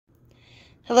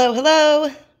Hello, hello.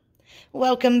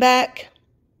 Welcome back.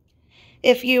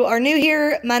 If you are new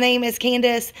here, my name is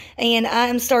Candace, and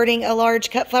I'm starting a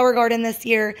large cut flower garden this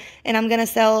year, and I'm going to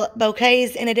sell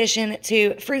bouquets in addition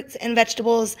to fruits and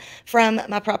vegetables from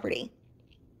my property.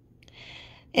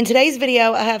 In today's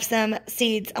video, I have some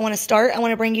seeds I want to start. I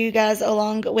want to bring you guys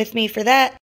along with me for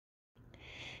that.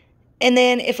 And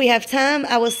then if we have time,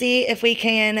 I will see if we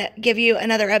can give you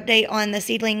another update on the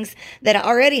seedlings that I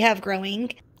already have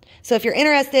growing. So if you're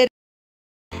interested,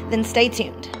 then stay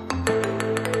tuned.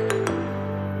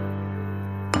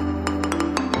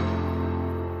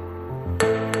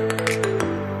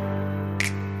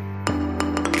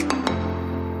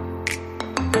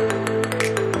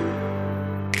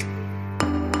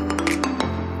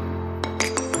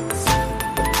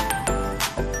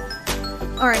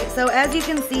 Alright, so as you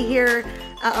can see here,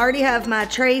 I already have my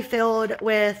tray filled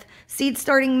with seed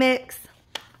starting mix.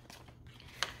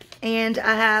 And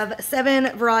I have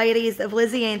 7 varieties of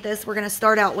Lisianthus we're going to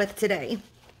start out with today.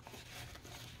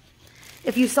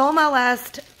 If you saw my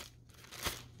last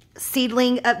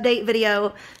seedling update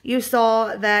video, you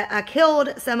saw that I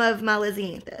killed some of my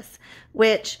Lisianthus,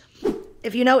 which,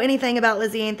 if you know anything about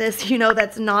Lisianthus, you know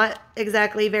that's not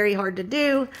exactly very hard to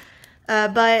do,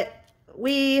 but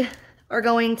we are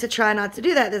going to try not to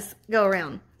do that this go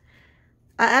around.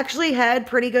 I actually had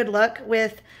pretty good luck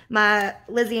with my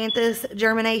Lisianthus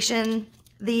germination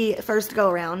the first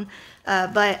go around,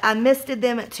 but I misted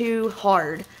them too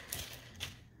hard.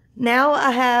 Now I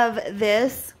have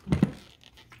this,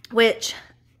 which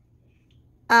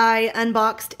I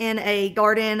unboxed in a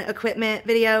garden equipment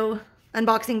video,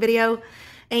 unboxing video,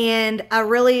 and I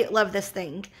really love this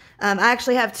thing. I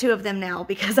actually have 2 of them now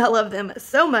because I love them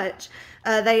so much.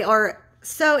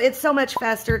 It's so much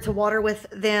faster to water with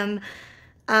them.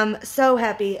 I'm so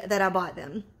happy that I bought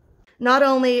them. Not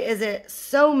only is it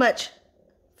so much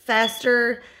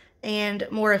faster and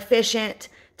more efficient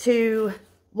to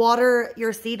water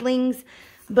your seedlings,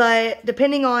 but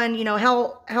depending on,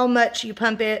 how much you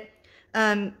pump it,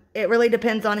 it really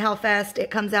depends on how fast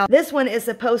it comes out. This one is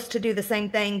supposed to do the same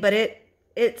thing, but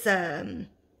it's the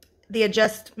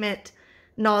adjustment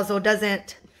nozzle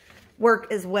doesn't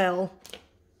work as well.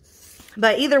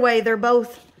 But either way, they're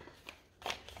both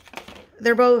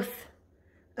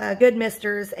good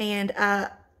misters, and I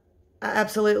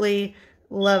absolutely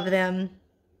love them.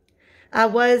 I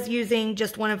was using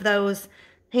just one of those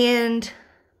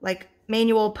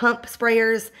manual pump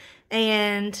sprayers,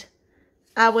 and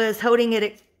I was holding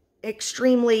it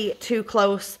extremely too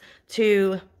close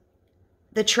to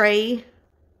the tray.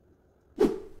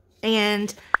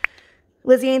 And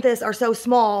Lisianthus are so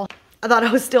small, I thought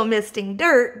I was still misting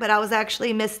dirt, but I was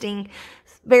actually misting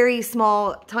very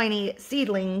small, tiny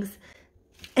seedlings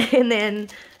and then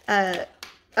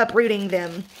uprooting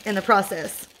them in the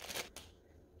process.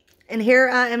 And here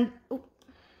I'm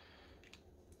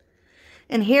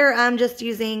just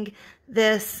using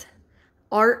this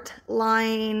Art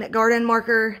Line garden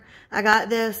marker. I got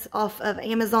this off of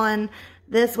Amazon.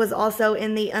 This was also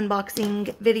in the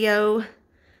unboxing video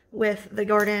with the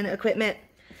garden equipment.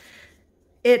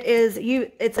 It's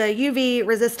a UV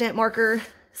resistant marker,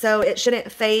 so it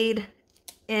shouldn't fade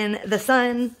in the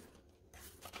sun.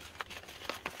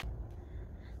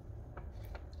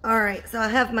 Alright, so I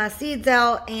have my seeds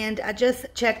out, and I just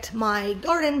checked my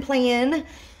garden plan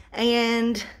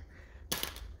and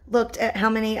looked at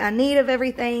how many I need of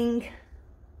everything,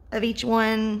 of each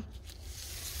one.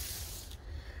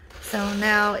 So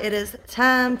now it is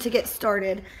time to get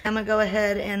started. I'm going to go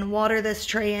ahead and water this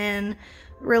tray in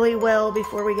really well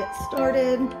before we get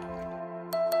started.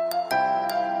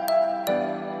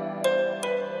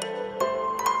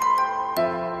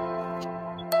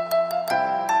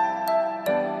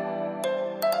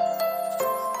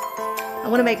 I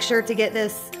want to make sure to get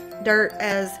this dirt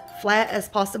as flat as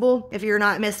possible. If you're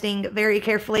not misting very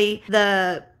carefully,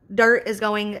 the dirt is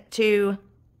going to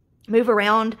move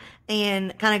around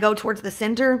and kind of go towards the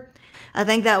center. I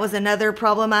think that was another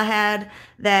problem I had,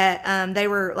 that they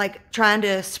were trying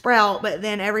to sprout, but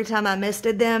then every time I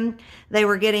misted them, they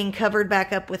were getting covered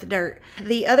back up with dirt.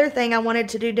 The other thing I wanted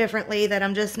to do differently that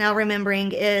I'm just now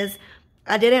remembering is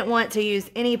I didn't want to use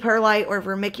any perlite or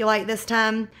vermiculite this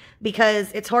time,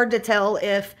 because it's hard to tell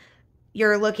if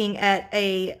you're looking at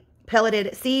a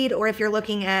pelleted seed or if you're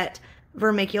looking at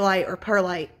vermiculite or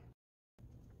perlite.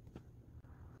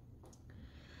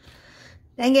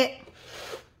 Dang it.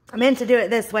 I meant to do it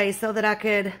this way so that I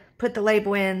could put the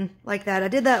label in like that. I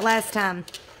did that last time.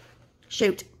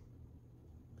 Shoot.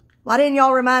 Why didn't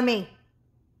y'all remind me?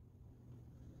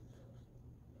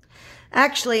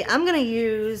 Actually, I'm going to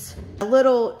use a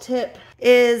little tip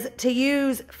is to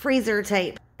use freezer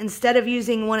tape. instead of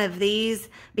using one of these,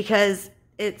 because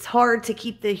it's hard to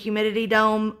keep the humidity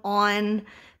dome on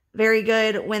very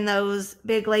good when those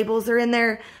big labels are in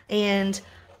there, and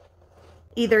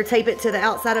either tape it to the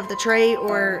outside of the tray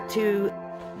or to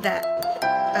that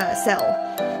cell.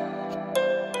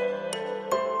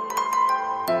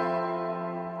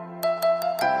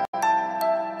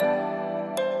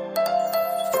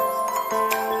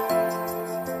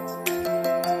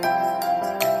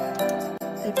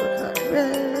 Apricot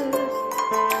red.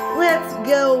 Let's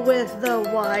go with the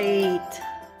white.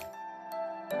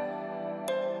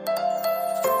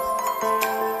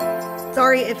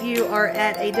 Sorry if you are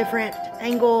at a different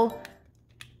angle,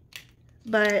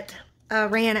 but I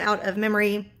ran out of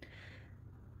memory.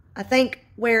 I think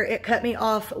where it cut me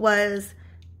off was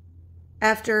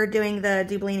after doing the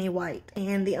Dublini white.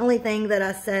 And the only thing that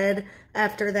I said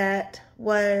after that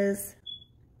was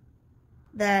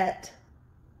that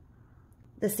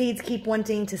the seeds keep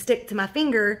wanting to stick to my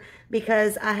finger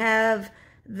because I have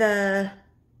the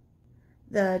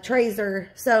trays are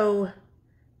so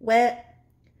wet,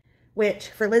 which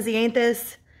for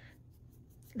Lisianthus,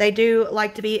 they do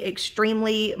like to be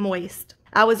extremely moist.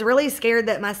 I was really scared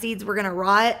that my seeds were gonna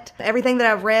rot. Everything that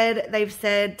I've read, they've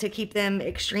said to keep them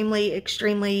extremely,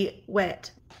 extremely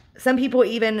wet. Some people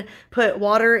even put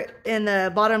water in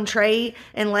the bottom tray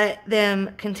and let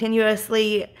them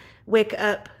continuously wick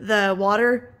up the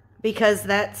water, because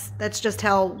that's just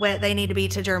how wet they need to be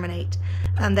to germinate.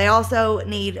 They also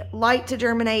need light to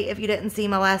germinate. If you didn't see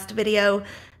my last video,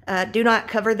 do not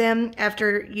cover them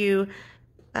after you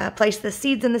place the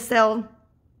seeds in the cell.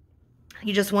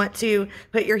 You just want to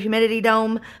put your humidity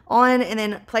dome on and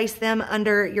then place them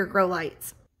under your grow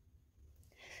lights.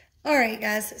 All right,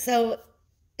 guys, so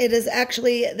it is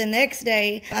actually the next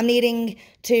day. I'm needing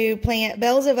to plant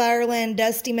Bells of Ireland,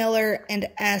 Dusty Miller, and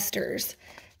Asters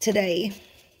today,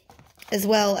 as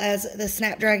well as the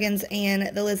Snapdragons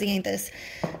and the Lisianthus.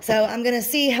 So I'm going to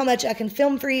see how much I can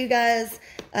film for you guys.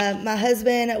 My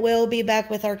husband will be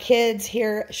back with our kids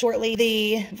here shortly.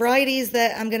 The varieties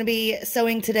that I'm going to be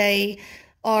sowing today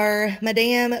are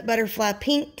Madame Butterfly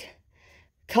Pink,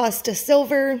 Costa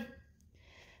Silver,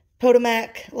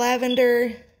 Potomac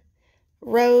Lavender,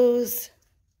 Rose,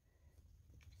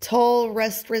 Tall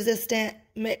Rust Resistant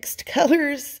Mixed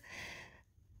Colors,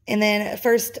 and then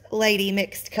First Lady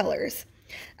Mixed Colors.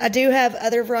 I do have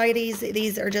other varieties.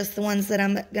 These are just the ones that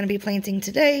I'm going to be planting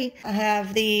today. I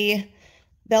have the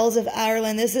Bells of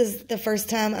Ireland. This is the first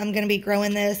time I'm going to be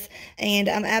growing this, and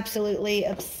I'm absolutely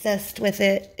obsessed with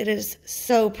it. It is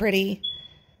so pretty.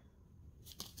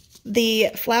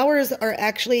 The flowers are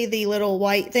actually the little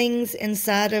white things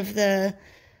inside of the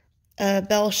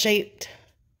bell-shaped,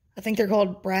 I think they're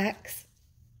called bracts.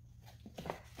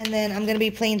 And then I'm going to be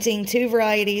planting two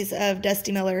varieties of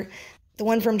Dusty Miller. The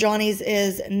one from Johnny's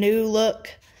is New Look,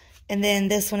 and then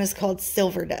this one is called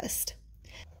Silver Dust.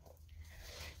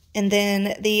 And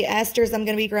then the asters I'm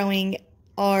going to be growing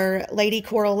are Lady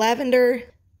Coral Lavender,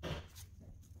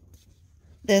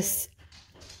 this,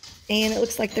 and it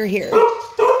looks like they're here,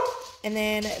 and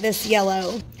then this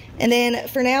yellow. And then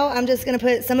for now, I'm just going to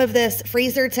put some of this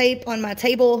freezer tape on my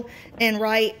table and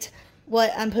write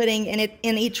what I'm putting in it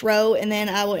in each row, and then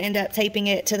I will end up taping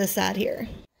it to the side here.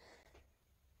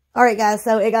 All right, guys,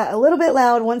 so it got a little bit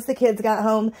loud once the kids got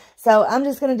home, so I'm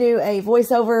just going to do a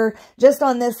voiceover just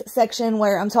on this section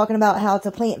where I'm talking about how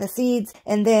to plant the seeds,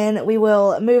 and then we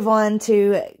will move on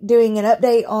to doing an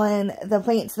update on the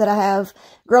plants that I have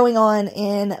growing on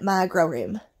in my grow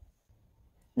room.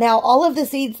 Now, all of the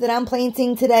seeds that I'm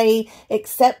planting today,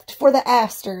 except for the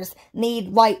asters, need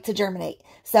light to germinate.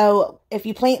 So if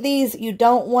you plant these, you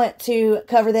don't want to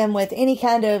cover them with any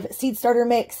kind of seed starter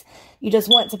mix. You just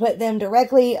want to put them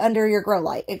directly under your grow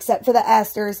light. Except for the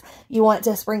asters, you want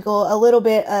to sprinkle a little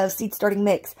bit of seed starting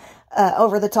mix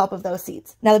over the top of those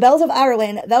seeds. Now, the Bells of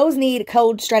Ireland, those need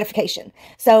cold stratification.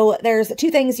 So there's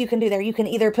two things you can do there. You can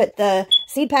either put the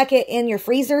seed packet in your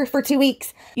freezer for 2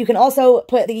 weeks. You can also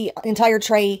put the entire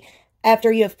tray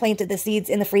after you have planted the seeds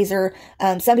in the freezer.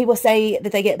 Some people say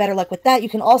that they get better luck with that. You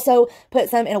can also put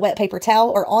some in a wet paper towel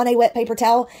or on a wet paper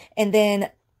towel, and then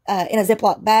in a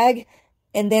Ziploc bag,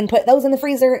 and then put those in the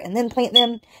freezer and then plant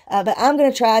them. But I'm going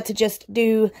to try to just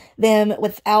do them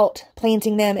without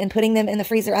planting them and putting them in the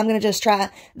freezer. I'm going to just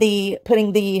try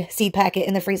putting the seed packet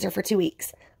in the freezer for 2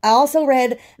 weeks. I also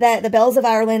read that the Bells of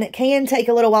Ireland can take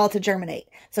a little while to germinate.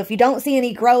 So if you don't see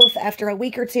any growth after a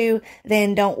week or two,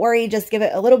 then don't worry. Just give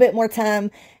it a little bit more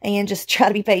time and just try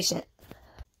to be patient.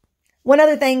 One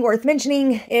other thing worth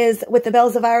mentioning is with the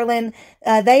Bells of Ireland,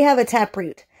 they have a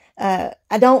taproot. I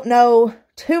don't know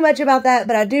too much about that,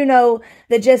 but I do know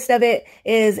the gist of it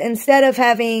is instead of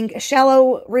having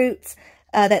shallow roots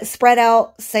that spread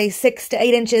out, say 6 to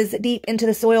 8 inches deep into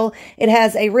the soil, it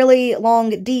has a really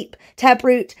long, deep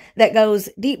taproot that goes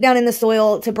deep down in the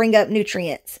soil to bring up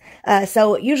nutrients.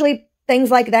 So usually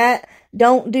things like that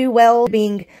don't do well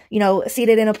being, you know,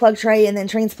 seeded in a plug tray and then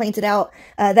transplanted out.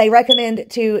 They recommend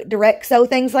to direct sow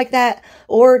things like that,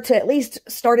 or to at least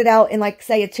start it out in, like,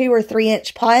 say, a 2 or 3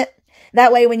 inch pot.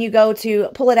 That way, when you go to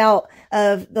pull it out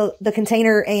of the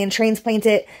container and transplant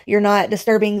it, you're not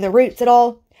disturbing the roots at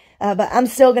all. But I'm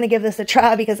still going to give this a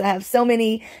try because I have so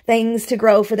many things to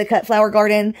grow for the cut flower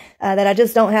garden that I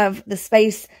just don't have the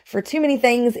space for too many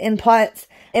things in pots.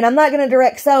 And I'm not going to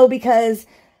direct sow because,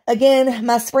 again,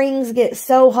 my springs get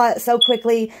so hot so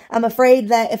quickly. I'm afraid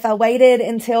that if I waited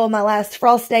until my last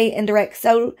frost date and direct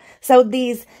sowed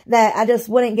these, that I just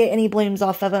wouldn't get any blooms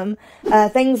off of them.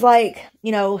 Things like,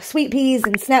 you know, sweet peas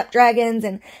and snapdragons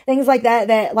and things like that,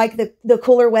 that like the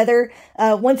cooler weather,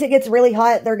 once it gets really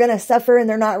hot, they're going to suffer and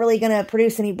they're not really going to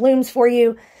produce any blooms for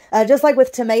you. Just like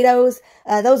with tomatoes,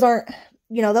 those aren't,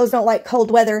 you know, those don't like cold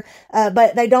weather,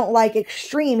 but they don't like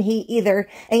extreme heat either.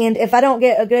 And if I don't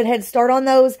get a good head start on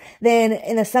those, then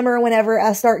in the summer, whenever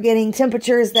I start getting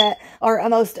temperatures that are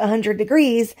almost 100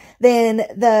 degrees, then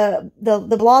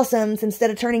the blossoms, instead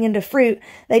of turning into fruit,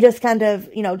 they just kind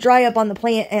of, you know, dry up on the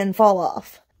plant and fall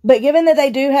off. But given that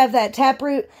they do have that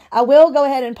taproot, I will go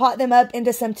ahead and pot them up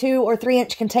into some 2 or 3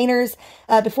 inch containers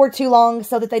before too long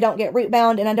so that they don't get root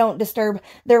bound and I don't disturb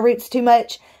their roots too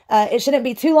much. It shouldn't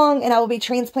be too long, and I will be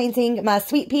transplanting my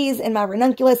sweet peas and my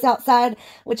ranunculus outside,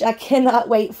 which I cannot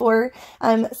wait for.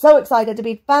 I'm so excited to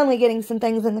be finally getting some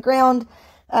things in the ground.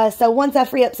 So once I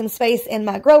free up some space in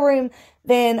my grow room,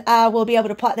 then I will be able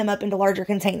to pot them up into larger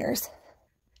containers.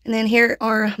 And then here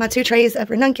are my 2 trays of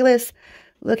ranunculus,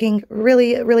 looking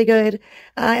really, really good.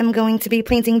 I am going to be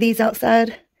planting these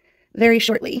outside very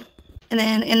shortly. And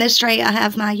then in this tray, I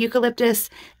have my eucalyptus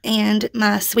and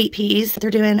my sweet peas. They're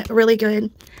doing really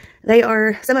good.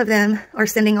 Some of them are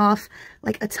sending off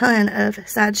like a ton of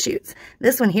side shoots.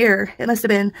 This one here, it must have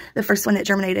been the first one that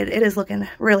germinated. It is looking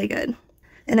really good.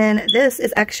 And then this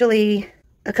is actually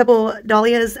a couple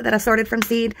dahlias that I started from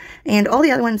seed, and all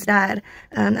the other ones died.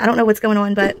 I don't know what's going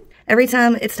on, but every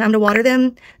time it's time to water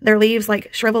them, their leaves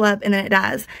like shrivel up and then it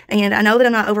dies. And I know that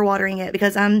I'm not overwatering it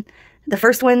because the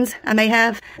first ones I may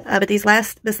have, but this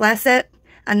last set,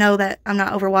 I know that I'm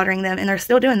not overwatering them, and they're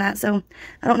still doing that, so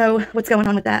I don't know what's going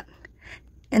on with that.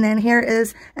 And then here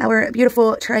is our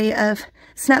beautiful tray of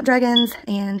snapdragons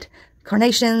and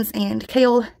carnations and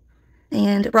kale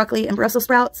and broccoli and Brussels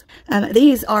sprouts.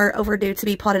 These are overdue to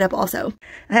be potted up also.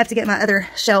 I have to get my other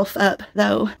shelf up,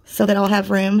 though, so that I'll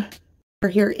have room.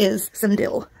 Here is some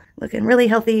dill. Looking really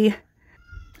healthy.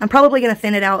 I'm probably going to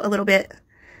thin it out a little bit,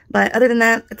 but other than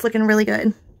that, it's looking really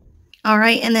good. All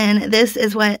right, and then this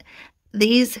is what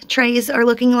these trays are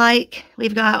looking like.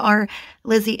 We've got our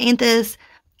Lisianthus.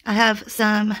 I have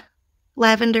some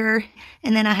lavender,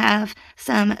 and then I have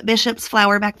some bishop's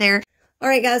flower back there. All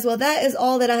right, guys, well, that is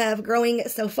all that I have growing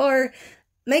so far.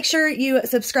 Make sure you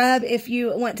subscribe if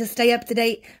you want to stay up to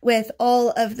date with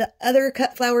all of the other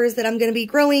cut flowers that I'm going to be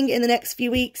growing in the next few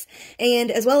weeks,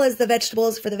 and as well as the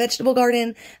vegetables for the vegetable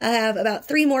garden. I have about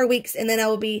 3 more weeks, and then I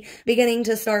will be beginning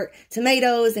to start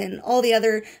tomatoes and all the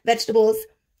other vegetables.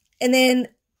 And then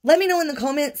let me know in the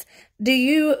comments, do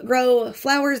you grow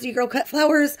flowers? Do you grow cut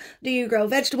flowers? Do you grow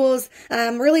vegetables?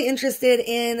 I'm really interested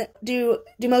in, do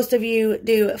most of you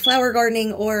do flower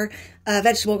gardening or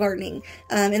vegetable gardening?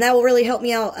 And that will really help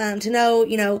me out to know,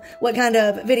 you know, what kind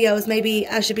of videos maybe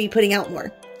I should be putting out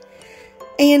more.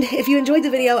 And if you enjoyed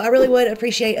the video, I really would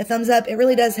appreciate a thumbs up. It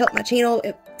really does help my channel.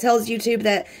 It tells YouTube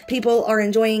that people are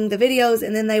enjoying the videos,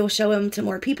 and then they will show them to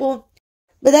more people.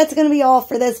 But that's going to be all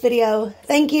for this video.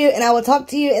 Thank you, and I will talk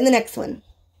to you in the next one.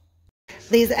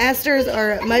 These asters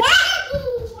are much...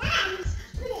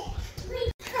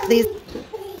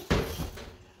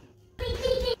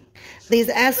 These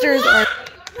asters are...